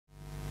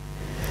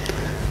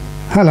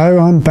Hello,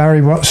 I'm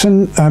Barry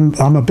Watson.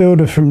 I'm a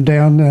builder from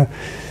down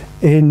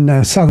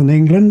in southern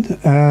England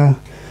and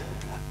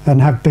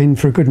have been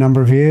for a good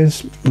number of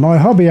years. My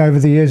hobby over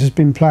the years has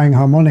been playing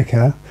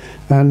harmonica,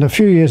 and a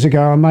few years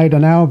ago I made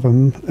an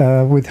album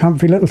with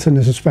Humphrey Lyttelton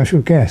as a special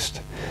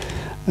guest,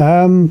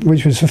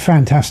 which was a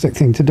fantastic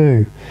thing to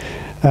do.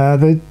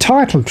 The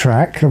title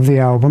track of the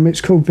album,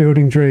 it's called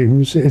Building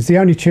Dreams, is the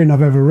only tune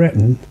I've ever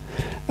written,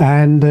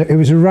 and it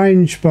was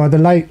arranged by the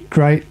late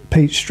great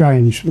Pete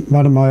Strange,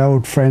 one of my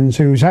old friends,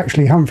 who was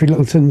actually Humphrey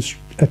Lyttelton's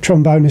a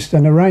trombonist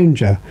and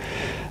arranger.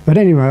 But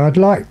anyway, I'd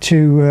like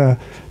to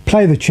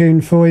play the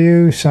tune for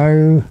you,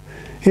 so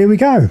here we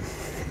go.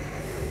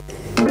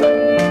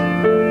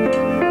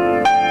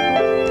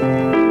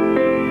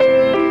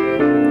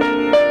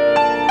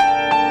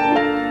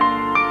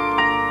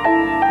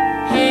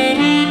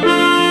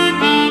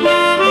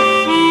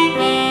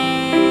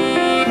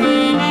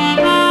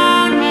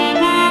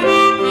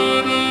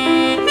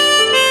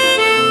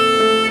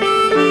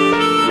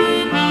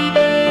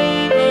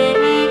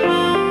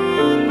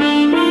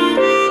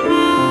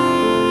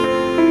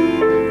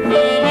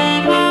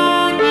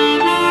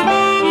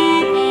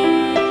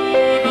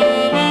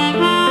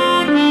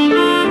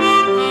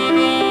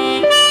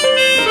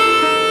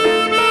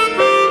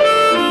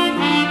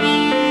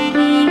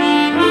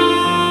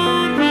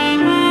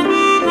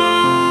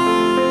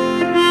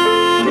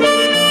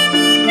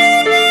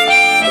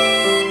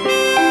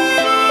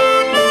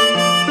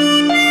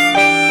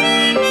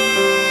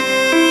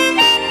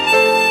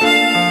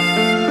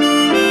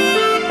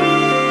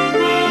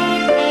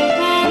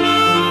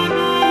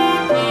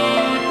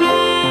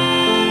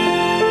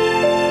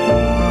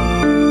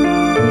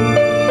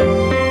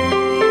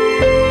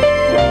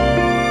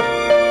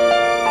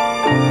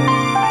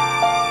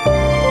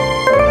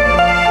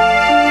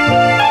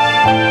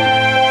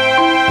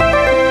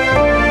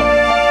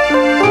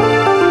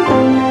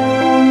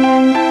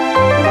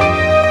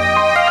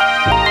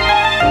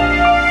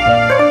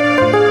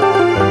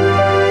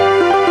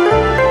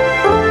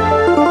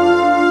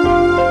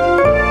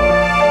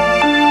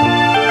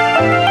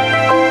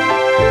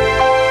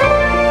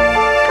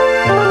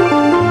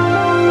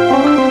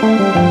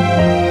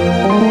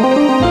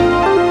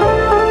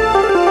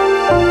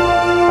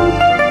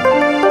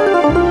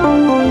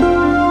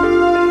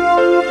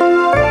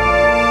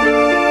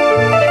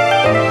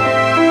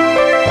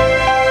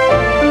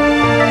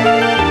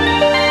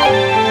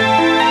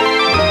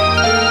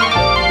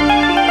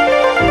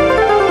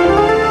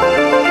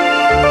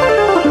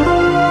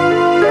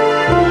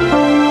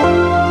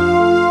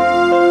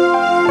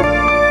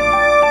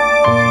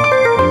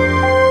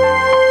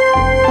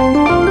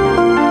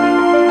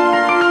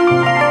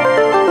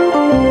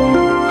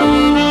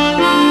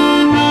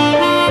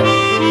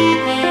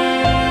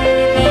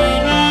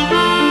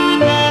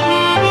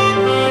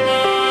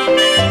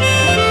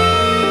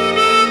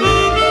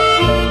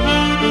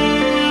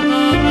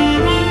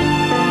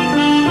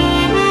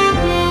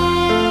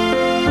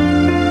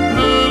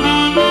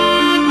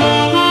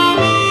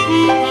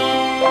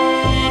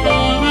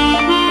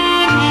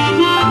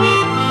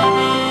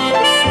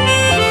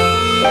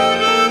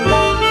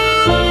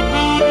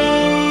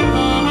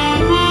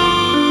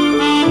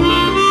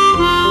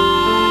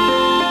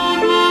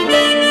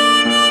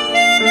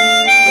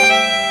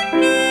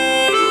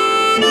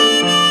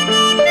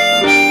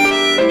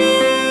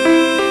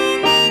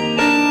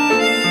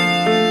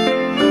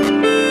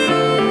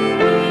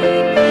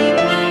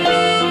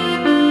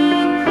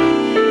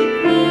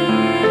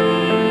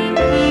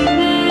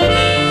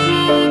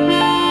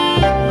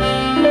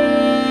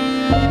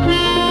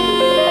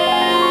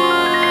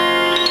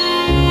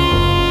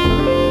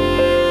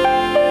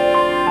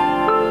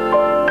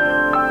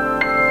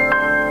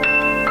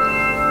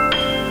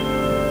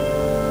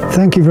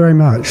 Thank you very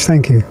much.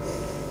 Thank you.